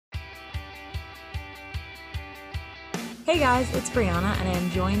Hey guys, it's Brianna, and I am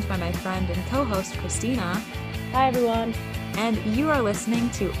joined by my friend and co-host Christina. Hi, everyone. And you are listening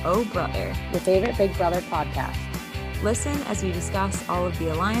to Oh Brother, Your favorite Big Brother podcast. Listen as we discuss all of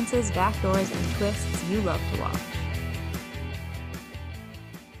the alliances, backdoors, and twists you love to watch.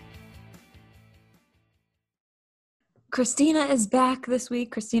 Christina is back this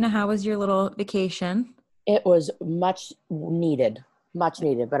week. Christina, how was your little vacation? It was much needed,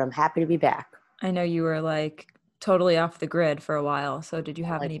 but I'm happy to be back. I know you were totally off the grid for a while. So did you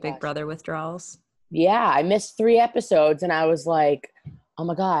have any Big gosh. Brother withdrawals? Yeah, I missed 3 episodes and I was like, oh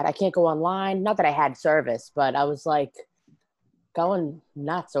my God, I can't go online. Not that I had service, but I was like going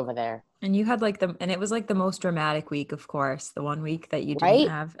nuts over there. And you had and it was the most dramatic week, of course, the one week that you Right?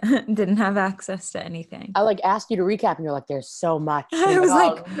 didn't have access to anything. I asked you to recap and you're like, there's so much. I was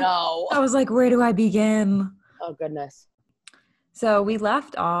oh, no. I was like, where do I begin? Oh goodness. So we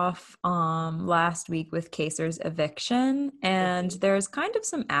left off last week with Kaysar's eviction, and there's kind of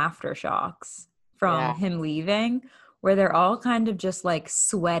some aftershocks from him leaving, where they're all kind of just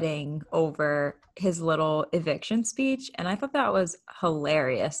sweating over his little eviction speech. And I thought that was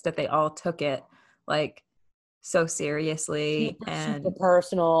hilarious that they all took it so seriously and super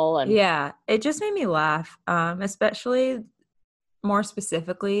personal. And yeah, it just made me laugh, especially more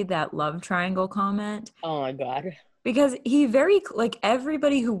specifically that love triangle comment. Oh my God. Because he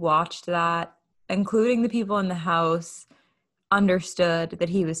everybody who watched that, including the people in the house, understood that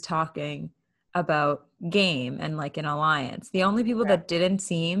he was talking about game and an alliance. The only people that didn't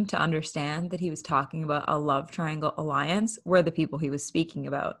seem to understand that he was talking about a love triangle alliance were the people he was speaking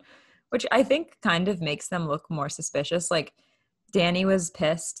about, which I think kind of makes them look more suspicious. Danny was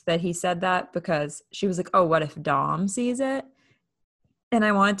pissed that he said that because she was like, oh, what if Dom sees it? And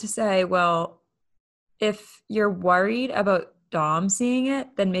I wanted to say, well, if you're worried about Dom seeing it,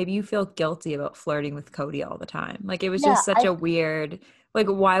 then maybe you feel guilty about flirting with Cody all the time. It was just such a weird,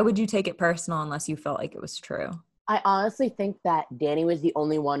 why would you take it personal unless you felt like it was true? I honestly think that Danny was the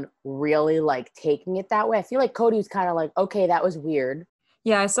only one really taking it that way. I feel like Cody was kind of okay, that was weird.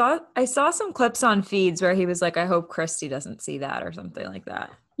 Yeah, I saw some clips on feeds where he was like, I hope Christy doesn't see that or something like that.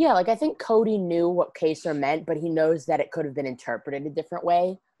 Yeah, I think Cody knew what Kaysar meant, but he knows that it could have been interpreted a different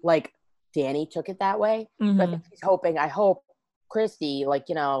way. Danny took it that way. Mm-hmm. So I think he's hoping, I hope Christy,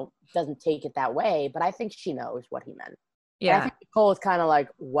 doesn't take it that way, but I think she knows what he meant. Yeah. And I think Nicole is kind of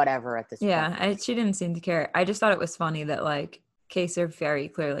whatever at this point. Yeah, she didn't seem to care. I just thought it was funny that Kaysar very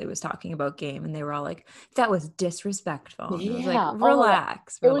clearly was talking about game and they were all like, that was disrespectful. And Yeah. I was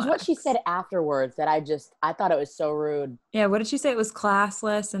relax. It was what she said afterwards that I thought it was so rude. Yeah, what did she say? It was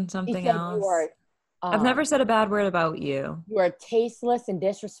classless and something else. I've never said a bad word about you. You are tasteless and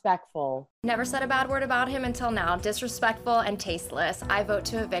disrespectful. Never said a bad word about him until now. Disrespectful and tasteless. I vote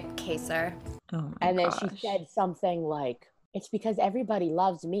to evict Kaysar. Oh my And then gosh. she said something it's because everybody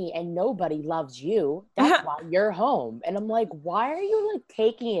loves me and nobody loves you. That's why you're home. And I'm like, why are you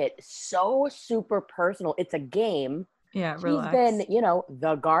taking it so super personal? It's a game. Yeah, She's relax. been,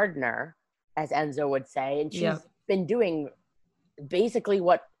 the gardener, as Enzo would say. And she's been doing basically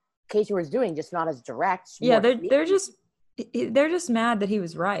what Kaysar was doing, just not as direct. Yeah, they're just mad that he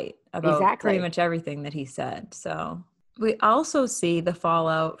was right about pretty much everything that he said. So we also see the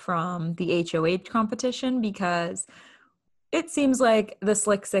fallout from the HOH competition because it seems like the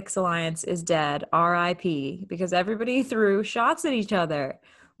Slick Six Alliance is dead, RIP, because everybody threw shots at each other.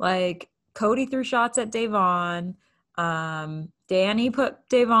 Cody threw shots at Da'Vonne. Danny put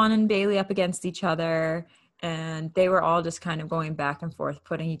Da'Vonne and Bailey up against each other. And they were all just kind of going back and forth,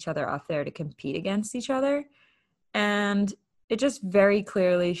 putting each other up there to compete against each other. And it just very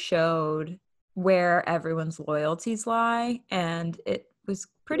clearly showed where everyone's loyalties lie. And it was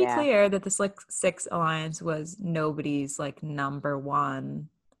pretty clear that the Slick Six Alliance was nobody's number one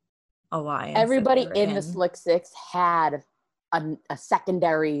alliance. Everybody in the Slick Six had a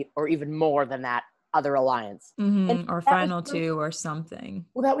secondary or even more than that other alliance. Or final two or something.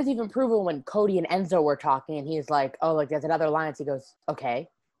 Well, that was even proven when Cody and Enzo were talking and he's like, oh, there's another alliance. He goes, okay.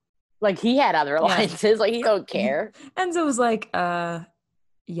 He had other alliances. He don't care. Enzo was like,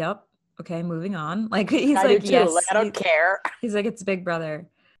 yep. Okay, moving on. He's I like, do too. yes. I don't care. He's like, it's Big Brother.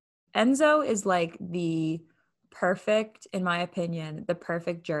 Enzo is the perfect, in my opinion, the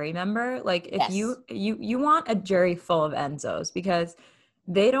perfect jury member. If you want a jury full of Enzos because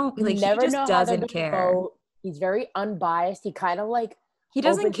they don't he just doesn't care. He's very unbiased. He kind of he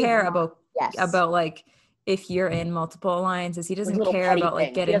doesn't care about if you're in multiple alliances. He doesn't care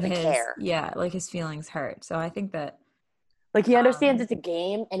about getting his feelings hurt. So I think that he understands it's a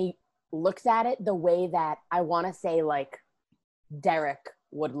game and he looks at it the way that I want to say Derek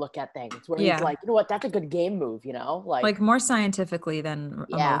would look at things, where he's like, you know what, that's a good game move, you know, like more scientifically than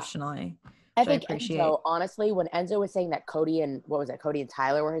emotionally. I think Enzo, honestly, when Enzo was saying that Cody and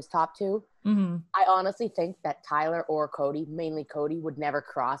Tyler were his top two, I honestly think that Tyler or Cody, mainly Cody, would never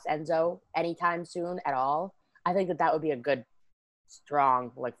cross Enzo anytime soon at all. I think that would be a good,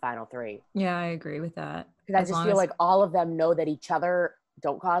 strong, like, final three. Yeah, I agree with that. Because I just feel like all of them know that each other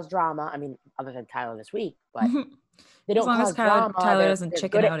don't cause drama. I mean, other than Tyler this week, but they don't cause drama. Tyler doesn't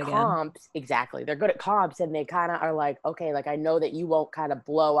chicken out again. Comps. Exactly. They're good at comps, and they kind of are like, okay, like, I know that you won't kind of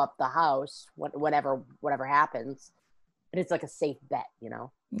blow up the house whatever happens. But it's like a safe bet, you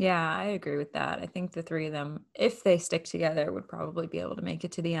know? Yeah, I agree with that. I think the three of them, if they stick together, would probably be able to make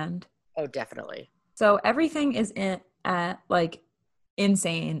it to the end. Oh, definitely. So everything is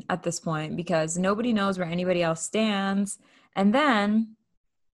insane at this point because nobody knows where anybody else stands. And then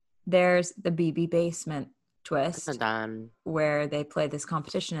there's the BB basement twist where they play this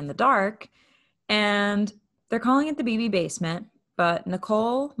competition in the dark, and they're calling it the BB basement, but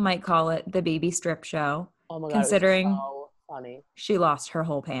Nicole might call it the BB strip show. Oh my God, considering it was so funny. She lost her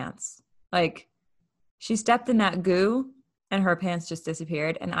whole pants. Like, she stepped in that goo and her pants just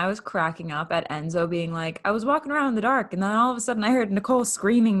disappeared. And I was cracking up at Enzo being like, I was walking around in the dark, and then all of a sudden I heard Nicole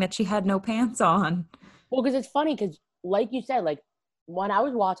screaming that she had no pants on. Well, because it's funny, because like you said, like, when I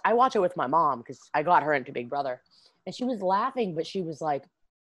watch it with my mom because I got her into Big Brother, and she was laughing, but she was like,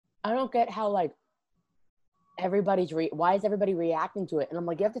 I don't get how, like, why is everybody reacting to it? And I'm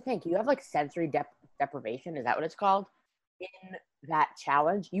like, you have to think, you have like sensory deprivation, is that what it's called, in that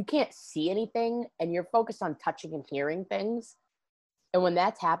challenge? You can't see anything, and you're focused on touching and hearing things. And when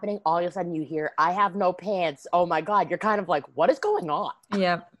that's happening, all of a sudden you hear, I have no pants. Oh my God. You're kind of like, what is going on?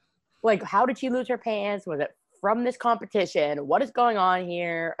 Yep. Like, how did she lose her pants? Was it from this competition? What is going on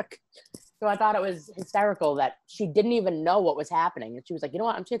here? So I thought it was hysterical that she didn't even know what was happening. And she was like, you know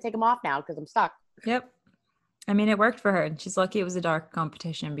what? I'm just going to take them off now because I'm stuck. Yep. I mean, it worked for her. And she's lucky it was a dark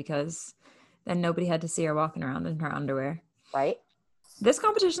competition because then nobody had to see her walking around in her underwear. Right. This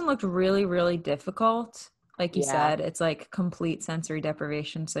competition looked really, really difficult. Like you said, it's like complete sensory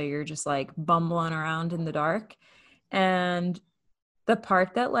deprivation. So you're just like bumbling around in the dark. And the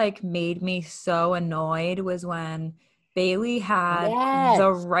part that like made me so annoyed was when Bailey had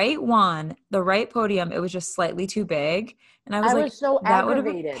the right podium. It was just slightly too big. And I was like, so that would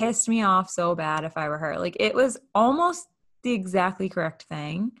have pissed me off so bad if I were her. Like, it was almost the exactly correct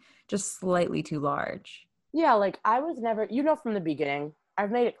thing, just slightly too large. Yeah, like, I was never, you know, from the beginning, I've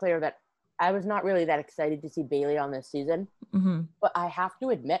made it clear that I was not really that excited to see Bailey on this season. Mm-hmm. But I have to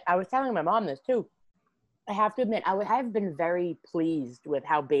admit, I was telling my mom this too. I have to admit, I have been very pleased with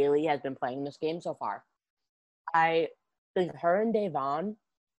how Bailey has been playing this game so far. I think her and Da'Vonne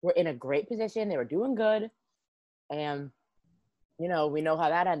were in a great position. They were doing good. And, you know, we know how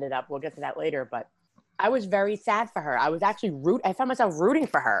that ended up. We'll get to that later. But I was very sad for her. I was actually I found myself rooting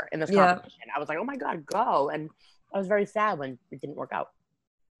for her in this competition. I was like, oh my God, go. And I was very sad when it didn't work out.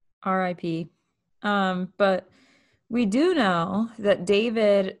 R.I.P. But we do know that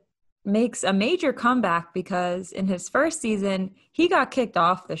David makes a major comeback because in his first season, he got kicked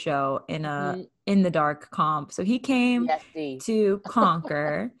off the show in the dark comp. So he came to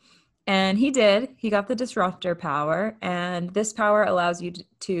conquer. And he did. He got the disruptor power, and this power allows you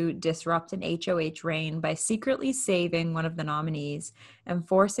to disrupt an HOH reign by secretly saving one of the nominees and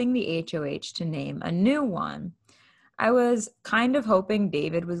forcing the HOH to name a new one. I was kind of hoping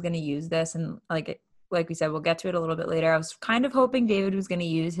David was going to use this, and like we said, we'll get to it a little bit later. I was kind of hoping David was going to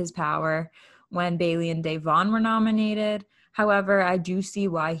use his power when Bailey and Da'Vonne were nominated. However, I do see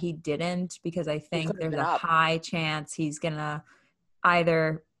why he didn't, because I think there's a high chance he's going to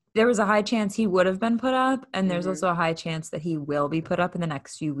there was a high chance he would have been put up, and there's also a high chance that he will be put up in the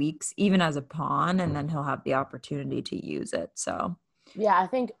next few weeks, even as a pawn, and then he'll have the opportunity to use it. So, yeah, I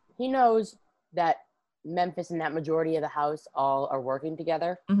think he knows that Memphis and that majority of the house all are working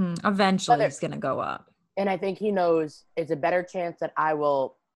together. Mm-hmm. Eventually, he's going to go up. And I think he knows it's a better chance that I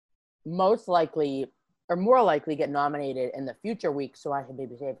will most likely or more likely get nominated in the future weeks, so I can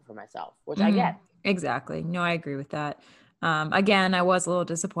maybe save it for myself, which I get. Exactly. No, I agree with that. Again, I was a little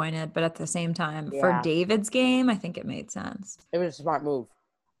disappointed, but at the same time, for David's game, I think it made sense. It was a smart move.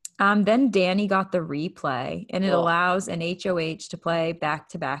 Then Danny got the replay, and it allows an HOH to play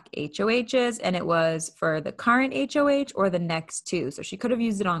back-to-back HOHs, and it was for the current HOH or the next two. So she could have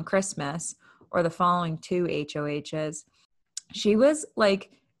used it on Christmas or the following two HOHs. She was like,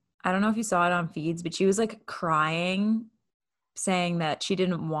 I don't know if you saw it on feeds, but she was like crying, saying that she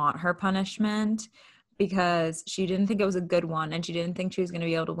didn't want her punishment because she didn't think it was a good one, and she didn't think she was going to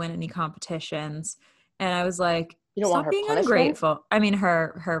be able to win any competitions. And I was like, You don't want stop her being punishment? ungrateful. I mean,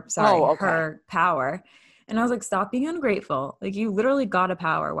 her power. And I was like, stop being ungrateful. Like, you literally got a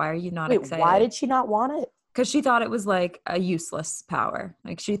power. Why are you not excited? Why did she not want it? Because she thought it was like a useless power.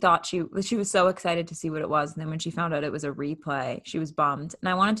 Like, she thought she was so excited to see what it was. And then when she found out it was a replay, she was bummed. And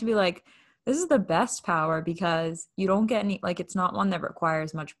I wanted to be like, this is the best power because you don't get any, like, it's not one that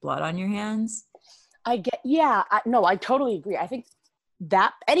requires much blood on your hands. I totally agree. I think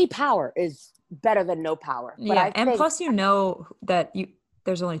that any power is better than no power. But and plus that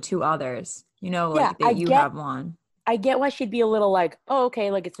there's only 2 others. Have one. I get why she'd be a little like, oh, okay,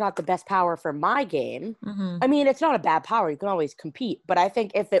 like it's not the best power for my game. Mm-hmm. I mean, it's not a bad power. You can always compete. But I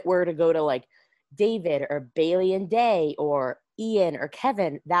think if it were to go to like David or Bailey and Day or Ian or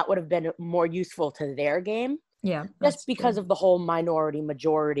Kevin, that would have been more useful to their game. Yeah. Just because of the whole minority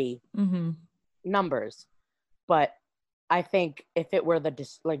majority numbers. But I think if it were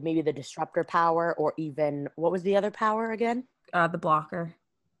maybe the disruptor power or even, what was the other power again? The blocker.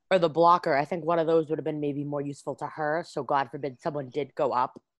 Or the blocker, I think one of those would have been maybe more useful to her. So God forbid someone did go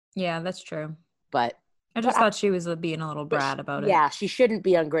up. Yeah, that's true. But I just thought she was being a little brat about it. Yeah, she shouldn't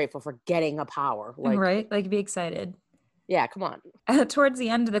be ungrateful for getting a power. Right? Like, be excited. Yeah, come on. Towards the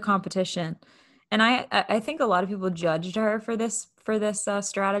end of the competition, and I think a lot of people judged her for this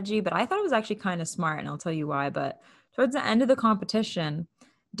strategy, but I thought it was actually kind of smart, and I'll tell you why. But towards the end of the competition,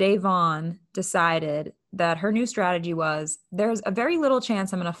 Da'Vonne decided that her new strategy was, there's a very little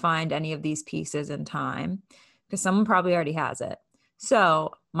chance I'm going to find any of these pieces in time because someone probably already has it.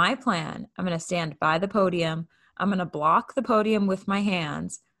 So my plan, I'm going to stand by the podium. I'm going to block the podium with my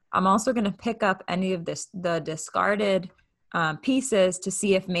hands. I'm also going to pick up any of the discarded pieces to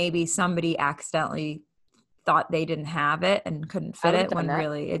see if maybe somebody accidentally thought they didn't have it and couldn't fit it when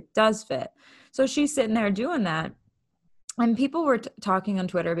really it does fit. So she's sitting there doing that. And people were talking on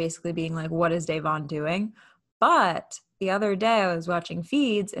Twitter basically being like, what is Da'Vonne doing? But the other day I was watching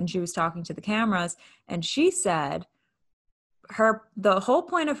feeds and she was talking to the cameras and she said the whole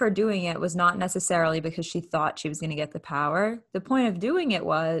point of her doing it was not necessarily because she thought she was going to get the power. The point of doing it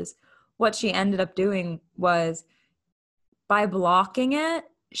was, what she ended up doing was, by blocking it,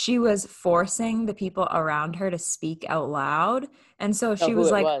 she was forcing the people around her to speak out loud. And so she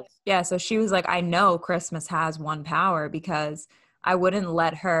was like, so she was like, I know Christmas has one power because I wouldn't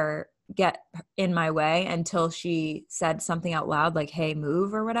let her get in my way until she said something out loud, like, hey,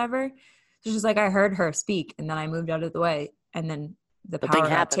 move or whatever. So she's like, I heard her speak and then I moved out of the way and then the power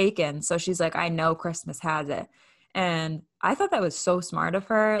got taken. So she's like, I know Christmas has it. And I thought that was so smart of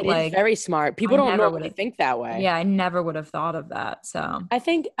her. It is very smart. People don't normally think that way. Yeah, I never would have thought of that. So I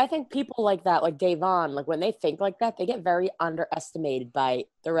think people like that, like Da'Vonne, like when they think like that, they get very underestimated by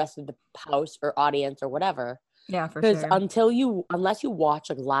the rest of the house or audience or whatever. Yeah, for sure. Because unless you watch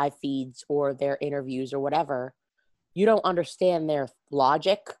like live feeds or their interviews or whatever, you don't understand their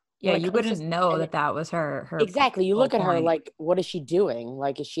logic. Yeah, you wouldn't know that was her. Exactly. You look at her like, what is she doing?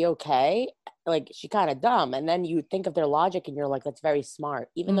 Like, is she okay? Like, is she kind of dumb? And then you think of their logic and you're like, that's very smart.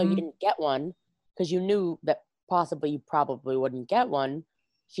 Even though you didn't get one, because you knew that you probably wouldn't get one,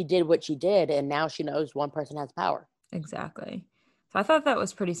 she did what she did. And now she knows one person has power. Exactly. So I thought that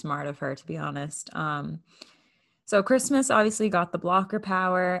was pretty smart of her, to be honest. So Christmas obviously got the blocker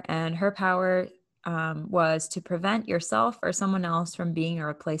power, and her power was to prevent yourself or someone else from being a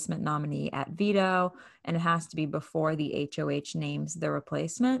replacement nominee at veto, and it has to be before the HOH names the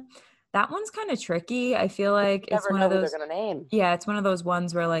replacement. That one's kind of tricky. I feel like it's one of those they're gonna name. Yeah, it's one of those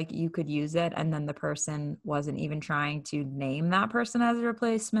ones where like you could use it and then the person wasn't even trying to name that person as a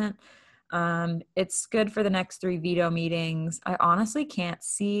replacement. It's good for the next 3 veto meetings. I honestly can't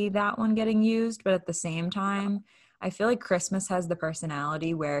see that one getting used, but at the same time, I feel like Christmas has the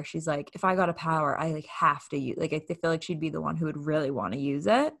personality where she's like, if I got a power, I like have to use, like, I feel like she'd be the one who would really want to use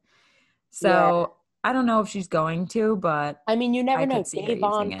it. So I don't know if she's going to, but I mean, you never know.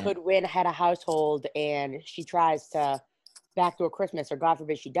 Da'Vonne could win head of household and she tries to backdoor Christmas, or God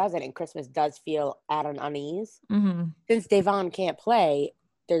forbid she doesn't, and Christmas does feel at an unease. Mm-hmm. Since Da'Vonne can't play,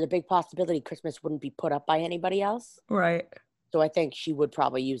 there's a big possibility Christmas wouldn't be put up by anybody else. Right. So I think she would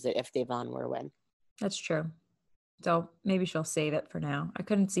probably use it if Da'Vonne were to win. That's true. So maybe she'll save it for now. I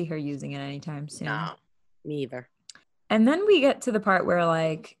couldn't see her using it anytime soon. No, me either. And then we get to the part where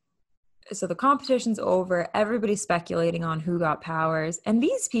like, so the competition's over. Everybody's speculating on who got powers. And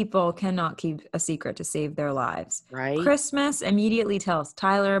these people cannot keep a secret to save their lives. Right. Christmas immediately tells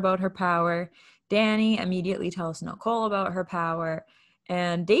Tyler about her power. Danny immediately tells Nicole about her power.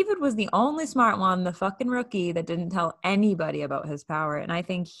 And David was the only smart one, the fucking rookie, that didn't tell anybody about his power. And I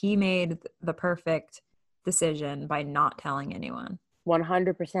think he made the perfect decision by not telling anyone.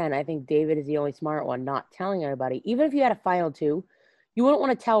 100%. I think David is the only smart one, not telling everybody. Even if you had a final two, you wouldn't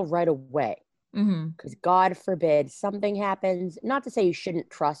want to tell right away. Because God forbid something happens. Not to say you shouldn't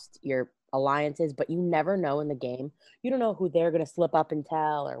trust your alliances, but you never know in the game. You don't know who they're going to slip up and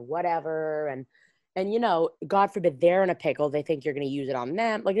tell or whatever. And God forbid they're in a pickle. They think you're going to use it on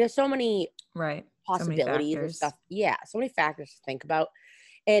them. Like there's so many possibilities and stuff. Yeah, so many factors to think about.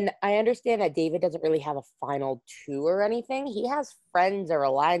 And I understand that David doesn't really have a final two or anything. He has friends or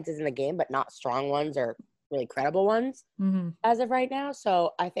alliances in the game, but not strong ones or really credible ones as of right now.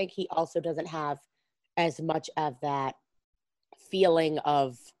 So I think he also doesn't have as much of that feeling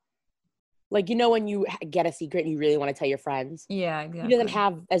of, like, when you get a secret and you really want to tell your friends. Yeah, exactly. He doesn't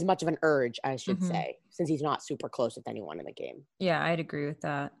have as much of an urge, I should say, since he's not super close with anyone in the game. Yeah, I'd agree with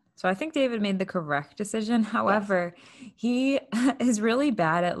that. So I think David made the correct decision. However, he is really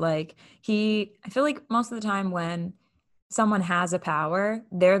bad at I feel like most of the time when someone has a power,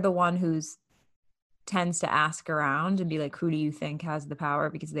 they're the one who's tends to ask around and be like, who do you think has the power?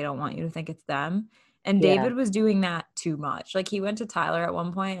 Because they don't want you to think it's them. And David was doing that too much. Like he went to Tyler at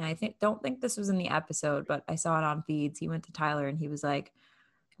one point, and I don't think this was in the episode, but I saw it on feeds. He went to Tyler and he was like,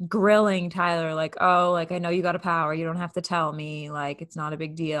 grilling Tyler, like, oh, like I know you got a power, you don't have to tell me, like it's not a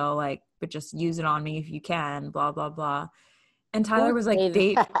big deal, like, but just use it on me if you can, blah blah blah. And Tyler was like,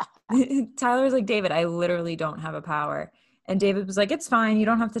 Tyler was like, David, I literally don't have a power. And David was like, it's fine, you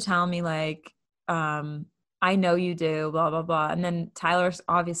don't have to tell me, like I know you do, blah blah blah. And then Tyler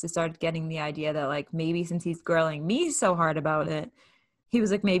obviously started getting the idea that like maybe since he's grilling me so hard about it, he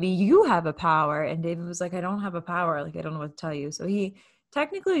was like, maybe you have a power. And David was like, I don't have a power, like I don't know what to tell you. So he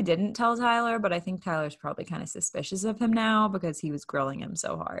technically didn't tell Tyler, but I think Tyler's probably kind of suspicious of him now because he was grilling him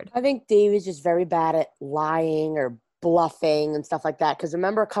so hard. I think David's just very bad at lying or bluffing and stuff like that. Because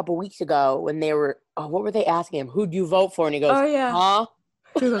remember a couple weeks ago when they were, what were they asking him? Who'd you vote for? And he goes, oh, yeah. Huh?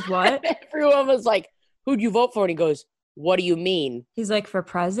 He goes, what? Everyone was like, who'd you vote for? And he goes, what do you mean? He's like, for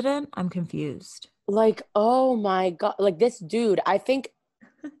president? I'm confused. Like, oh my God. Like this dude, I think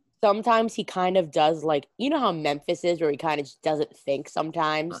sometimes he kind of does, like, how Memphis is, where he kind of just doesn't think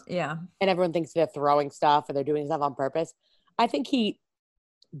sometimes. Yeah. And everyone thinks they're throwing stuff or they're doing stuff on purpose. I think he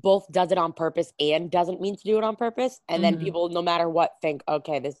both does it on purpose and doesn't mean to do it on purpose. And then people, no matter what, think,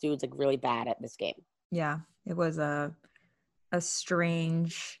 okay, this dude's like really bad at this game. Yeah. It was a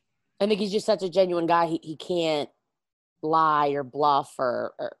strange. I think he's just such a genuine guy. He can't lie or bluff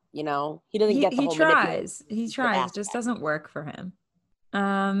or he doesn't get the whole tries. He tries. It just doesn't work for him.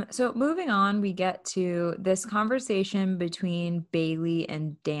 So moving on, we get to this conversation between Bailey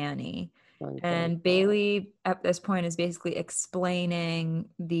and Danny. And Bailey at this point is basically explaining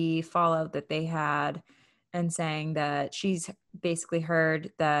the fallout that they had and saying that she's basically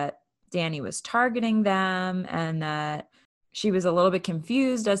heard that Danny was targeting them and that she was a little bit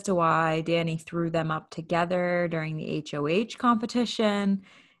confused as to why Danny threw them up together during the HOH competition.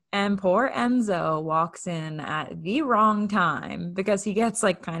 And poor Enzo walks in at the wrong time because he gets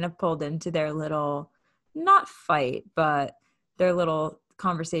like kind of pulled into their little, not fight, but their little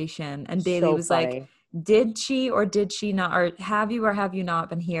conversation. And Bailey was like, did she or did she not, or have you not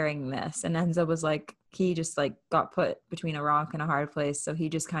been hearing this? And Enzo was like, he just like got put between a rock and a hard place. So he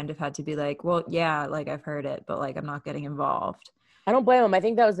just kind of had to be like, well, yeah, like I've heard it, but like I'm not getting involved. I don't blame him. I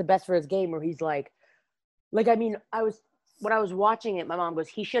think that was the best for his game where he's like, I mean, when I was watching it, my mom goes,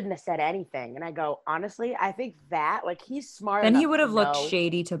 he shouldn't have said anything. And I go, honestly, I think that, like, he's smart. Then he would have looked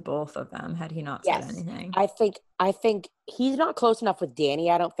shady to both of them had he not said anything. I think he's not close enough with Danny,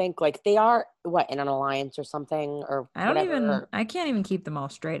 I don't think. Like, they are, in an alliance or something or I can't even keep them all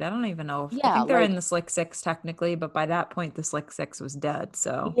straight. I don't even know if, I think they're in the Slick Six technically, but by that point, the Slick Six was dead,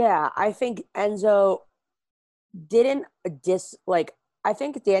 so. Yeah, I think Enzo didn't I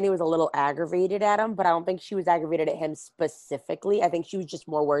think Danny was a little aggravated at him, but I don't think she was aggravated at him specifically. I think she was just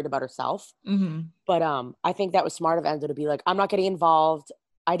more worried about herself. But I think that was smart of Enzo to be like, I'm not getting involved.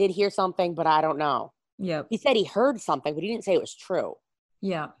 I did hear something, but I don't know. Yeah. He said he heard something, but he didn't say it was true.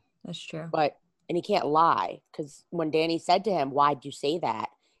 Yeah, that's true. And he can't lie because when Danny said to him, why'd you say that?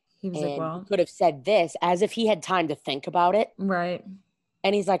 He was like, well, he could have said this as if he had time to think about it. Right.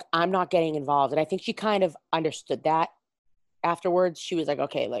 And he's like, I'm not getting involved. And I think she kind of understood that. Afterwards, she was like,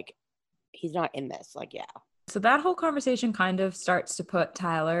 okay, like, he's not in this. Like, yeah. So that whole conversation kind of starts to put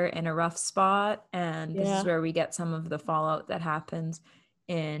Tyler in a rough spot. And this is where we get some of the fallout that happens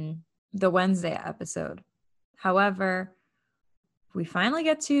in the Wednesday episode. However, we finally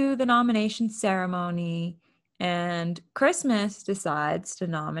get to the nomination ceremony and Christmas decides to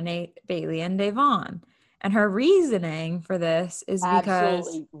nominate Bailey and Devon. And her reasoning for this is because...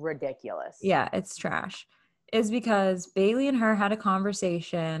 absolutely ridiculous. Yeah, it's trash. is because Bailey and her had a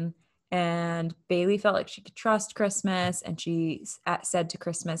conversation, and Bailey felt like she could trust Christmas, and she said to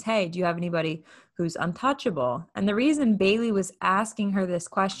Christmas, hey, do you have anybody who's untouchable? And the reason Bailey was asking her this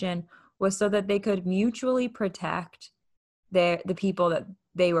question was so that they could mutually protect the people that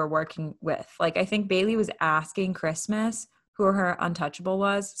they were working with. Like, I think Bailey was asking Christmas who her untouchable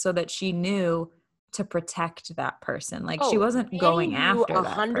was so that she knew to protect that person. Like, she wasn't going after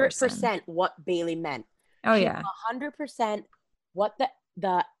that person. 100% what Bailey meant. Oh, yeah. 100% what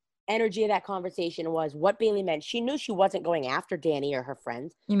the energy of that conversation was, what Bailey meant. She knew she wasn't going after Danny or her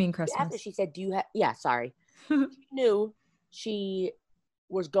friends. You mean Christmas? After she said, do you have, yeah, sorry. She knew she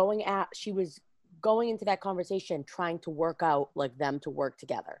was going into that conversation trying to work out like them to work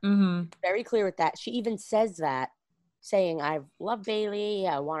together. Mm-hmm. Very clear with that. She even says that, saying, I love Bailey,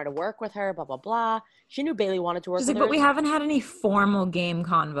 I wanted to work with her, blah, blah, blah. She knew Bailey wanted to work with her. But we haven't had any formal game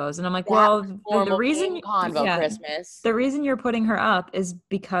convos. And I'm like, well, the reason Christmas. The reason you're putting her up is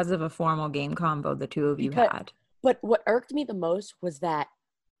because of a formal game convo the two of you had. But what irked me the most was that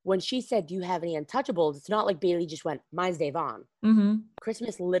when she said, do you have any untouchables? It's not like Bailey just went, mine's Davon. Mm-hmm.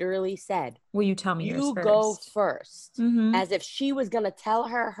 Christmas literally said, will you tell me yours first? You go first. Mm-hmm. As if she was going to tell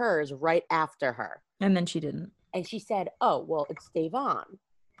her hers right after her. And then she didn't. And she said, oh, well, it's Davon.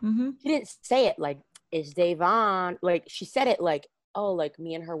 Mm-hmm. She didn't say it like, it's Davon. Like, she said it like, oh, like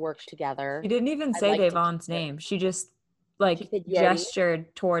me and her worked together. She didn't even say Davon's name. She just like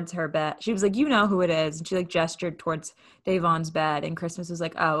gestured towards her bed. She was like, you know who it is. And she like gestured towards Davon's bed. And Christmas was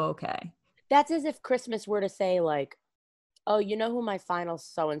like, oh, okay. That's as if Christmas were to say like, oh, you know who my final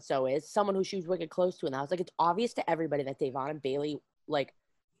so-and-so is? Someone who she was wicked close to. And I was like, it's obvious to everybody that Davon and Bailey, like,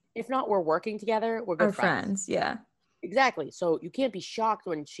 if not we're working together, we're good friends. Yeah. Exactly. So you can't be shocked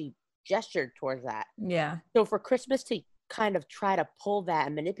when she gestured towards that. Yeah. So for Christmas to kind of try to pull that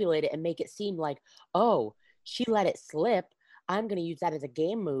and manipulate it and make it seem like, oh, she let it slip, I'm going to use that as a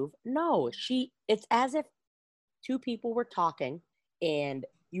game move. No, it's as if two people were talking and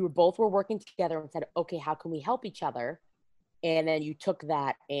you both were working together and said, okay, how can we help each other? And then you took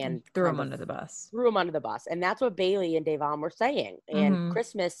that and threw him under the bus. And that's what Bailey and Davon were saying. And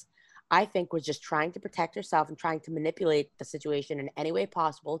Christmas, I think, was just trying to protect herself and trying to manipulate the situation in any way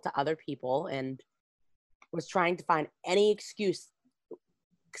possible to other people, and was trying to find any excuse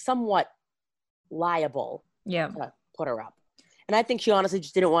somewhat liable to put her up. And I think she honestly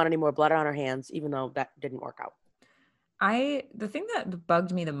just didn't want any more blood on her hands, even though that didn't work out. The thing that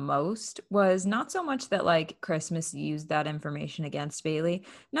bugged me the most was not so much that like Christmas used that information against Bailey.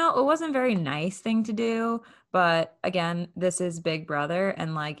 No, it wasn't a very nice thing to do. But again, this is Big Brother.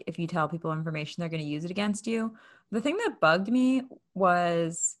 And like, if you tell people information, they're going to use it against you. The thing that bugged me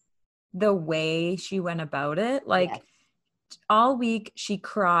was the way she went about it. Like all week she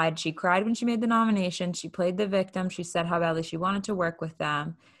cried. She cried when she made the nomination. She played the victim. She said how badly she wanted to work with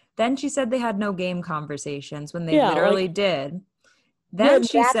them. Then she said they had no game conversations when they literally did. Then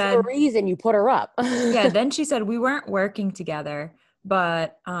she said, that's the reason you put her up. Then she said, we weren't working together,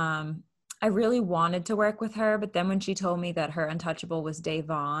 but I really wanted to work with her. But then when she told me that her untouchable was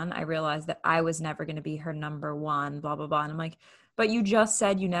Davon, I realized that I was never going to be her number one, blah, blah, blah. And I'm like, but you just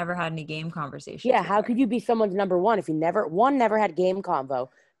said you never had any game conversations. Yeah, how could you be someone's number one if you never had game convo?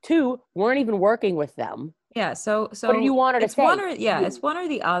 Two, weren't even working with them. Yeah, so what do you want her to say? It's one or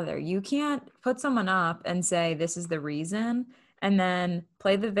the other. You can't put someone up and say this is the reason, and then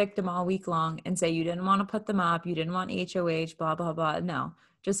play the victim all week long and say you didn't want to put them up, you didn't want HOH, blah blah blah. No,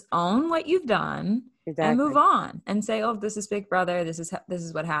 just own what you've done and move on, and say, oh, this is Big Brother. This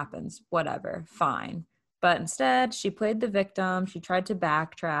is what happens. Whatever, fine. But instead, she played the victim. She tried to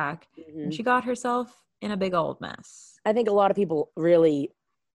backtrack, and she got herself in a big old mess. I think a lot of people really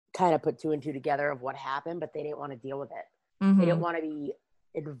kind of put two and two together of what happened, but they didn't want to deal with it. They didn't want to be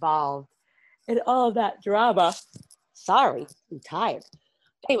involved in all of that drama. Sorry, I'm tired.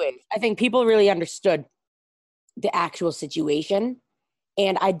 Anyways, I think people really understood the actual situation.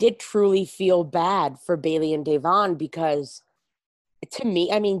 And I did truly feel bad for Bailey and Davon because to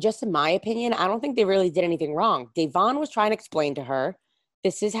me, I mean, just in my opinion, I don't think they really did anything wrong. Davon was trying to explain to her,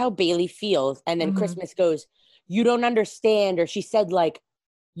 this is how Bailey feels. And then Christmas goes, you don't understand. Or she said like,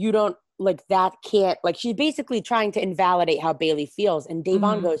 you don't like that can't like she's basically trying to invalidate how Bailey feels. And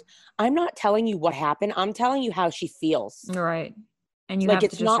Davon goes, I'm not telling you what happened. I'm telling you how she feels. Right. And you like have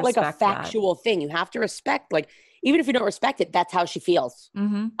it's to just not like a respect factual thing. You have to respect, like, even if you don't respect it, that's how she feels.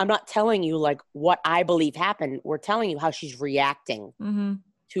 I'm not telling you like what I believe happened. We're telling you how she's reacting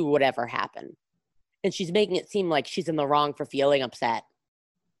to whatever happened. And she's making it seem like she's in the wrong for feeling upset.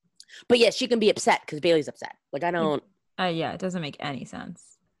 But yes, she can be upset because Bailey's upset. Like I don't. It doesn't make any sense.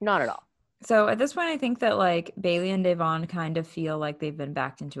 Not at all. So at this point, I think that like Bailey and Devon kind of feel like they've been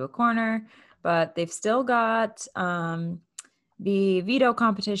backed into a corner, but they've still got the veto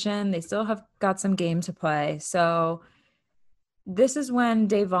competition. They still have got some game to play. So this is when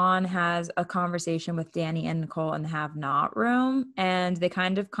Devon has a conversation with Danny and Nicole in the have not room. And they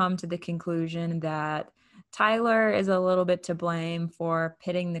kind of come to the conclusion that Tyler is a little bit to blame for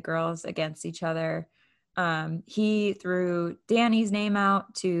pitting the girls against each other. He threw Danny's name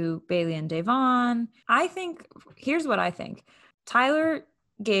out to Bailey and Devon. Here's what I think. Tyler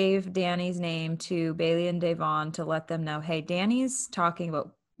gave Danny's name to Bailey and Devon to let them know, hey, Danny's talking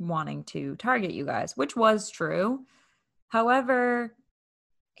about wanting to target you guys, which was true. However,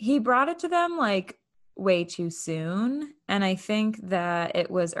 he brought it to them like way too soon. And I think that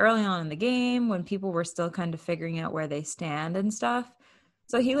it was early on in the game when people were still kind of figuring out where they stand and stuff.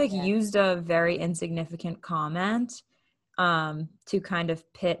 So he used a very insignificant comment to kind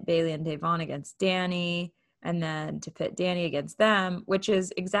of pit Bailey and Devon against Danny and then to pit Danny against them, which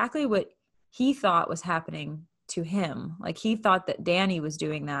is exactly what he thought was happening to him. Like he thought that Danny was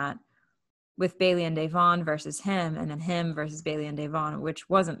doing that with Bailey and Devon versus him and then him versus Bailey and Devon, which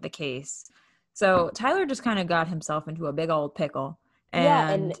wasn't the case. So Tyler just kind of got himself into a big old pickle.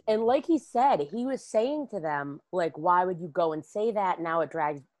 And like he said, he was saying to them, like, why would you go and say that? Now it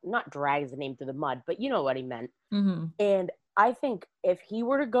not drags the name through the mud, but you know what he meant. Mm-hmm. And I think if he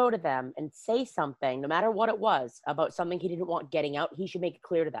were to go to them and say something, no matter what it was, about something he didn't want getting out, he should make it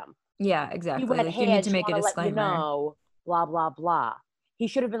clear to them. Yeah, exactly. He went, hey, you need to make a disclaimer. Let you know, blah, blah, blah. He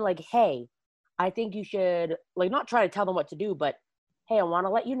should have been like, hey, I think you should, like, not try to tell them what to do, but hey, I want to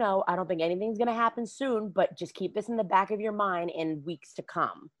let you know, I don't think anything's going to happen soon, but just keep this in the back of your mind in weeks to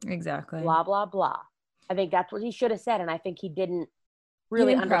come. Exactly. Blah, blah, blah. I think that's what he should have said, and I think he didn't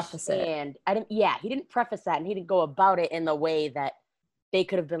really understand. He didn't preface that, and he didn't go about it in the way that they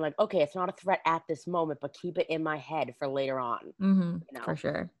could have been like, okay, it's not a threat at this moment, but keep it in my head for later on. Mm-hmm, you know? For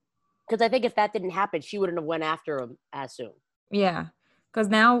sure. Because I think if that didn't happen, she wouldn't have went after him as soon. Yeah, because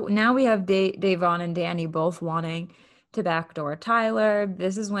now we have Devon and Danny both wanting to backdoor Tyler.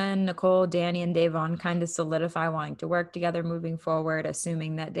 This is when Nicole, Danny, and Devon kind of solidify wanting to work together moving forward,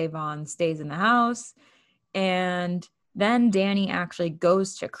 assuming that Devon stays in the house. And then Danny actually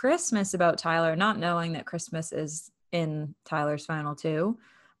goes to Christmas about Tyler, not knowing that Christmas is in Tyler's final two.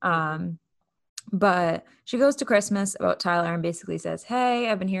 But she goes to Christmas about Tyler and basically says, hey,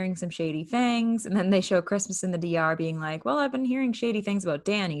 I've been hearing some shady things. And then they show Christmas in the DR being like, well, I've been hearing shady things about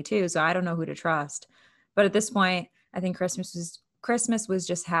Danny too, so I don't know who to trust. But at this point, I think Christmas was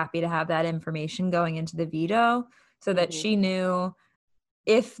just happy to have that information going into the veto so that she knew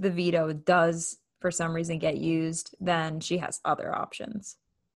if the veto does for some reason get used, then she has other options.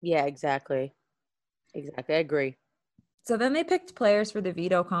 Yeah, exactly. I agree. So then they picked players for the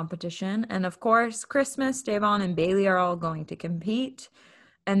veto competition. And of course, Christmas, Devon, and Bailey are all going to compete.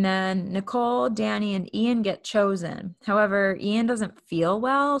 And then Nicole, Danny, and Ian get chosen. However, Ian doesn't feel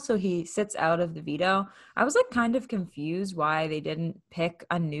well, so he sits out of the veto. I was like kind of confused why they didn't pick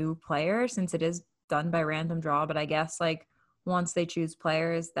a new player since it is done by random draw. But I guess like once they choose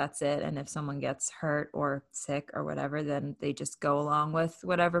players, that's it. And if someone gets hurt or sick or whatever, then they just go along with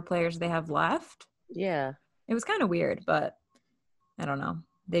whatever players they have left. Yeah. It was kind of weird, but I don't know.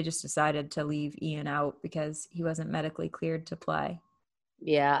 They just decided to leave Ian out because he wasn't medically cleared to play.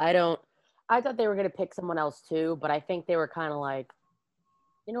 Yeah, I thought they were going to pick someone else too, but I think they were kind of like,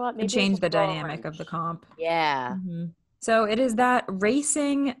 you know what? Maybe change the dynamic of the comp. Yeah. Mm-hmm. So it is that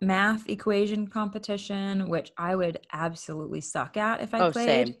racing math equation competition, which I would absolutely suck at if I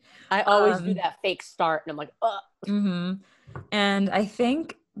played. Same. I always do that fake start and I'm like, ugh. Mm-hmm. And I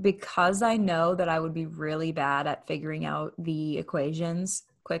think because I know that I would be really bad at figuring out the equations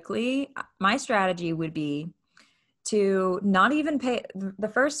quickly, my strategy would be to not even pay the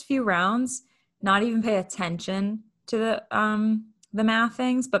first few rounds, not even pay attention to the math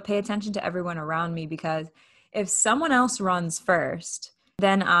things, but pay attention to everyone around me, because if someone else runs first,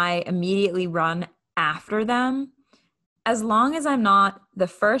 then I immediately run after them. As long as I'm not the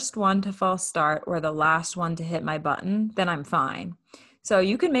first one to false start or the last one to hit my button, then I'm fine. So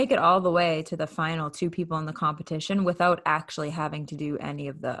you can make it all the way to the final two people in the competition without actually having to do any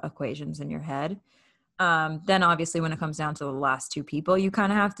of the equations in your head. Then obviously when it comes down to the last two people, you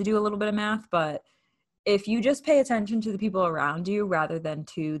kind of have to do a little bit of math. But if you just pay attention to the people around you rather than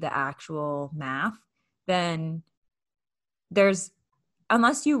to the actual math, then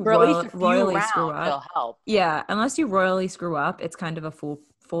unless you royally screw up. Help. Yeah, unless you royally screw up, it's kind of a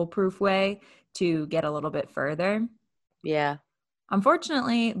foolproof way to get a little bit further. Yeah.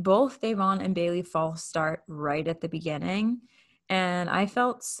 Unfortunately, both Devon and Bailey false start right at the beginning. And I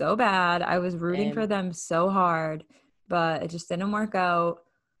felt so bad. I was rooting for them so hard, but it just didn't work out.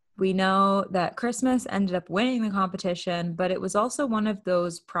 We know that Christmas ended up winning the competition, but it was also one of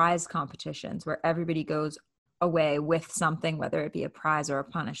those prize competitions where everybody goes away with something, whether it be a prize or a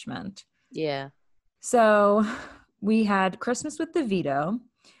punishment. Yeah. So we had Christmas with the veto.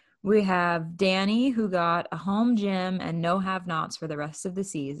 We have Danny, who got a home gym and no have-nots for the rest of the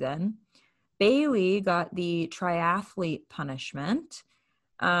season. Bailey got the triathlete punishment,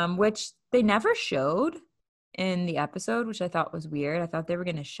 which they never showed in the episode, which I thought was weird. I thought they were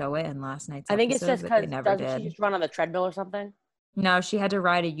going to show it in last night's episode. I think it's just because doesn't she just run on the treadmill or something? No, she had to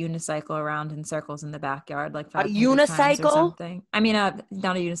ride a unicycle around in circles in the backyard like 500 unicycle? times or something. I mean, not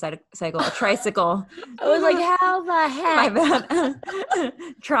a unicycle, a tricycle. I was like, how the heck? My bad.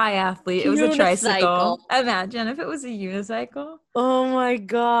 Triathlete. It was a tricycle. Imagine if it was a unicycle. Oh my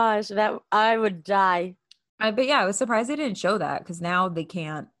gosh, that I would die. But yeah, I was surprised they didn't show that because now they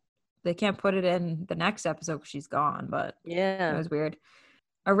can't put it in the next episode because she's gone. But yeah, it was weird.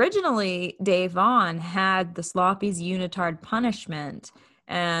 Originally, Da'Vonne had the Sloppy's unitard punishment,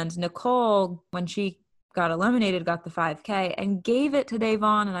 and Nicole, when she got eliminated, got the 5K and gave it to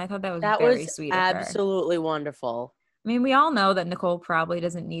Da'Vonne, and I thought that was very sweet of her. Absolutely wonderful. I mean, we all know that Nicole probably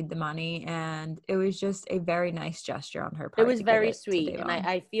doesn't need the money, and it was just a very nice gesture on her part. It was very sweet, and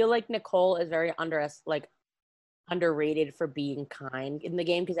I feel like Nicole is very underrated for being kind in the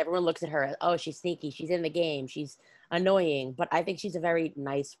game because everyone looks at her as, oh, she's sneaky, she's in the game, she's annoying, but I think she's a very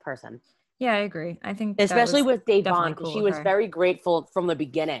nice person. Yeah, I agree. I think especially with Da'Vonne, cool, she was very grateful from the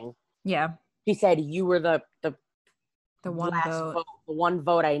beginning. Yeah, she said, you were the one vote, the one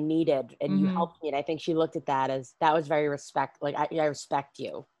vote I needed, and you helped me. And I think she looked at that as that was very I respect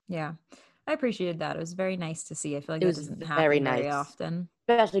you. Yeah, I appreciated that. It was very nice to see. I feel like it doesn't happen very often,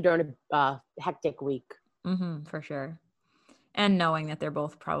 especially during a hectic week. For sure. And knowing that they're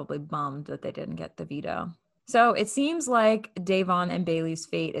both probably bummed that they didn't get the veto. So it seems like Da'Vonne and Bailey's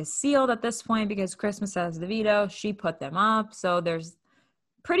fate is sealed at this point because Christmas has the veto. She put them up. So there's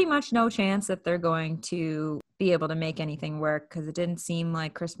pretty much no chance that they're going to be able to make anything work because it didn't seem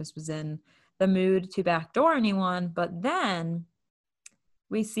like Christmas was in the mood to backdoor anyone. But then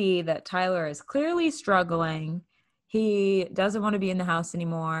we see that Tyler is clearly struggling. He doesn't want to be in the house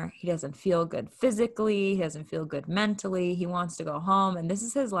anymore. He doesn't feel good physically. He doesn't feel good mentally. He wants to go home. And this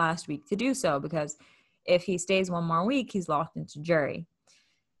is his last week to do so because if he stays one more week, he's locked into jury.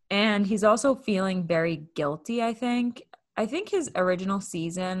 And he's also feeling very guilty, I think. I think his original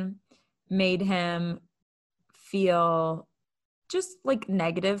season made him feel just like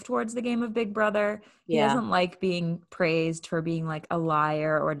negative towards the game of Big Brother. He doesn't like being praised for being like a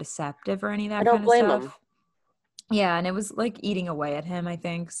liar or deceptive or any of that kind of stuff. I don't blame him. Yeah, and it was like eating away at him, I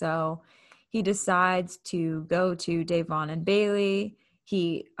think. So he decides to go to Da'Vonne and Bailey.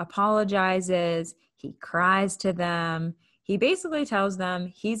 He apologizes. He cries to them. He basically tells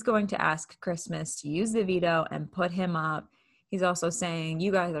them he's going to ask Christmas to use the veto and put him up. He's also saying,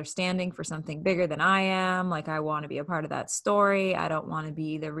 you guys are standing for something bigger than I am. Like, I want to be a part of that story. I don't want to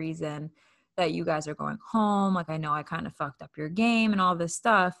be the reason that you guys are going home. Like, I know I kind of fucked up your game and all this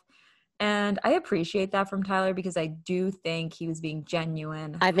stuff. And I appreciate that from Tyler because I do think he was being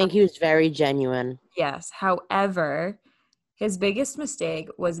genuine. I think he was very genuine. Yes. However, his biggest mistake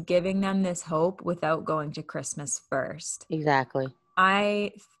was giving them this hope without going to Christmas first. Exactly.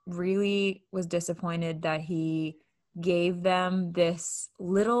 I really was disappointed that he gave them this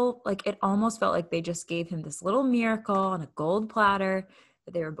little, like, it almost felt like they just gave him this little miracle on a gold platter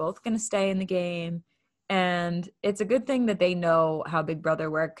that they were both going to stay in the game. And it's a good thing that they know how Big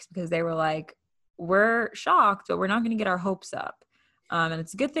Brother works because they were like, we're shocked, but we're not going to get our hopes up. And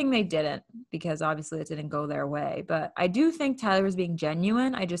it's a good thing they didn't because obviously it didn't go their way. But I do think Tyler was being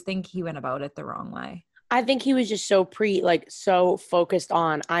genuine. I just think he went about it the wrong way. I think he was just so focused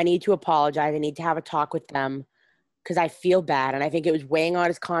on, I need to apologize. I need to have a talk with them because I feel bad. And I think it was weighing on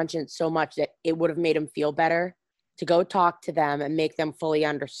his conscience so much that it would have made him feel better to go talk to them and make them fully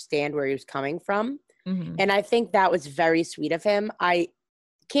understand where he was coming from. Mm-hmm. And I think that was very sweet of him. I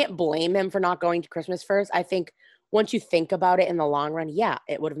can't blame him for not going to Christmas first. I think once you think about it in the long run, yeah,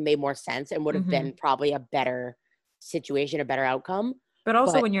 it would have made more sense and would have been probably a better situation, a better outcome. But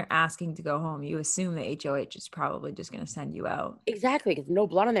also when you're asking to go home, you assume the HOH is probably just going to send you out. Exactly, because no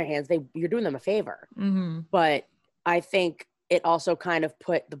blood on their hands. You're doing them a favor. Mm-hmm. But I think it also kind of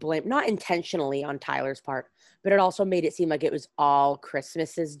put the blame, not intentionally on Tyler's part, but it also made it seem like it was all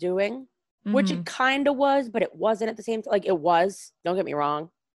Christmas's doing. Mm-hmm. Which it kind of was, but it wasn't at the same time. Like, it was, don't get me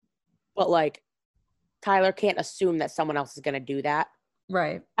wrong. But, like, Tyler can't assume that someone else is going to do that.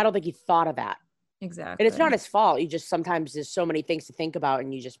 Right. I don't think he thought of that. Exactly. And it's not his fault. You just sometimes there's so many things to think about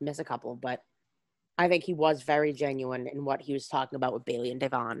and you just miss a couple. But I think he was very genuine in what he was talking about with Bailey and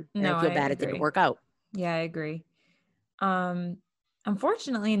Devon. And I feel bad it didn't work out. Yeah, I agree.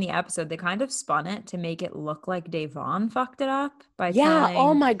 Unfortunately, in the episode, they kind of spun it to make it look like Devon fucked it up by telling.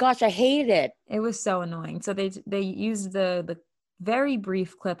 Oh my gosh, I hated it. It was so annoying. So they used the very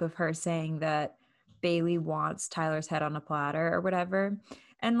brief clip of her saying that Bailey wants Tyler's head on a platter or whatever,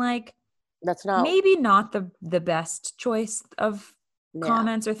 and like that's not maybe not the best choice of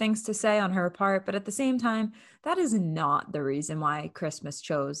comments or things to say on her part, but at the same time, that is not the reason why Christmas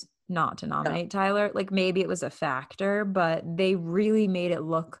chose not to nominate Tyler. Like maybe it was a factor, but they really made it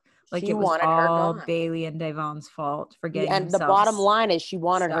look like it was all Bailey and Devon's fault for getting and the bottom line is she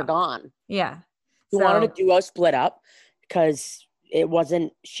wanted her gone. Yeah. She wanted a duo split up because it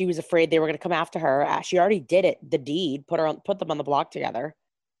wasn't, she was afraid they were going to come after her. She already did it, the deed, put them on the block together.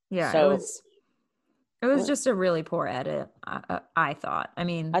 Yeah. So it was just a really poor edit, I thought. I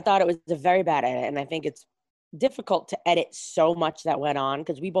mean, I thought it was a very bad edit, and I think it's difficult to edit so much that went on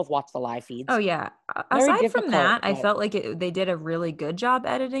because we both watched the live feeds. Oh yeah. Aside from that, I felt like they did a really good job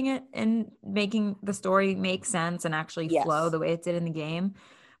editing it and making the story make sense and actually flow the way it did in the game.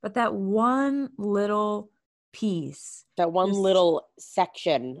 But that one little piece, that one little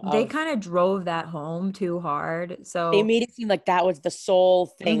section, they kind of drove that home too hard. So they made it seem like that was the sole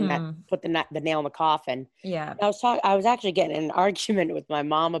thing that put the nail in the coffin. Yeah. I was actually getting in an argument with my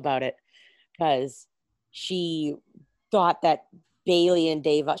mom about it because she thought that Bailey and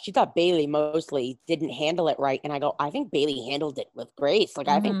Devon, she thought Bailey mostly didn't handle it right. And I go, I think Bailey handled it with grace. Like,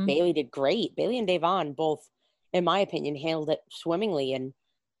 I think Bailey did great. Bailey and Devon both, in my opinion, handled it swimmingly. And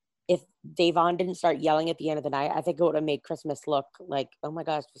if Devon didn't start yelling at the end of the night, I think it would have made Christmas look like, oh my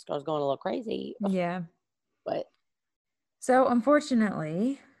gosh, this girl's going a little crazy. Yeah. But so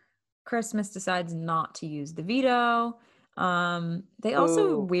unfortunately, Christmas decides not to use the veto. They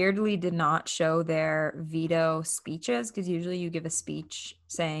also weirdly did not show their veto speeches, because usually you give a speech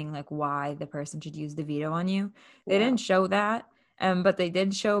saying like why the person should use the veto on you. They didn't show that. But they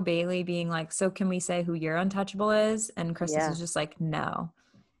did show Bailey being like, so can we say who your untouchable is? And Christmas was just like, no.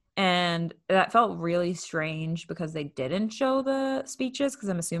 And that felt really strange because they didn't show the speeches, because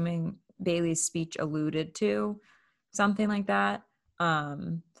I'm assuming Bailey's speech alluded to something like that.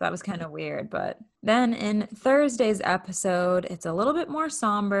 So that was kind of weird. But then in Thursday's episode, it's a little bit more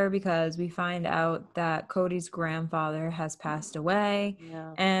somber because we find out that Cody's grandfather has passed away.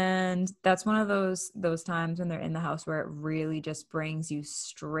 Yeah. And that's one of those times when they're in the house where it really just brings you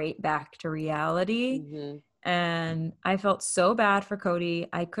straight back to reality. And I felt so bad for Cody.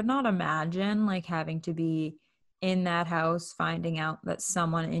 I could not imagine like having to be in that house, finding out that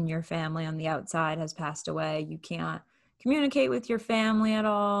someone in your family on the outside has passed away. You can't communicate with your family at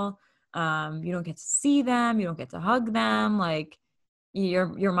all. You don't get to see them. You don't get to hug them. Like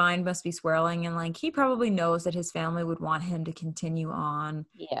your mind must be swirling. And like, he probably knows that his family would want him to continue on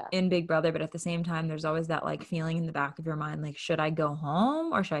in Big Brother. But at the same time, there's always that like feeling in the back of your mind, like, should I go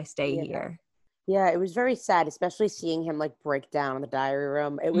home or should I stay here? Yeah, it was very sad, especially seeing him like break down in the diary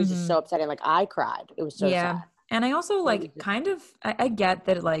room. It was just so upsetting. Like, I cried. It was so sad. And I also like kind of, I get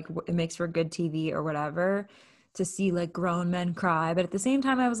that like it makes for good TV or whatever to see like grown men cry. But at the same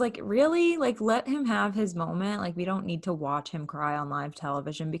time, I was like, really? Like, let him have his moment. Like, we don't need to watch him cry on live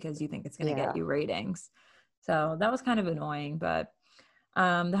television because you think it's going to get you ratings. So that was kind of annoying. But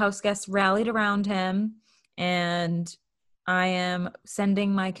the house guests rallied around him, and I am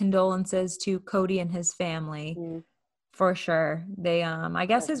sending my condolences to Cody and his family for sure. They, I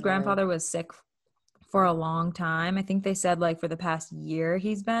guess his grandfather was sick for a long time. I think they said like for the past year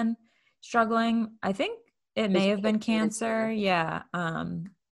he's been struggling. I think it may have been cancer. Yeah.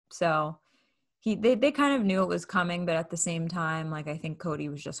 So they kind of knew it was coming, but at the same time, like I think Cody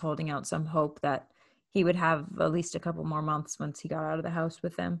was just holding out some hope that he would have at least a couple more months once he got out of the house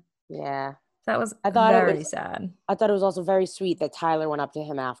with him. Yeah. That was very sad. I thought it was also very sweet that Tyler went up to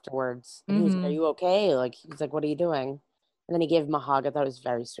him afterwards. And he was like, are you okay? Like, he's like, what are you doing? And then he gave him a hug. I thought it was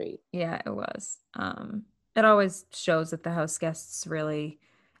very sweet. Yeah, it was. It always shows that the house guests really,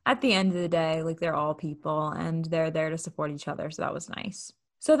 at the end of the day, like they're all people and they're there to support each other. So that was nice.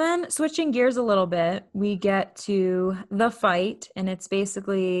 So then switching gears a little bit, we get to the fight, and it's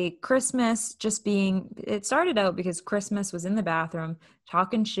basically Christmas it started out because Christmas was in the bathroom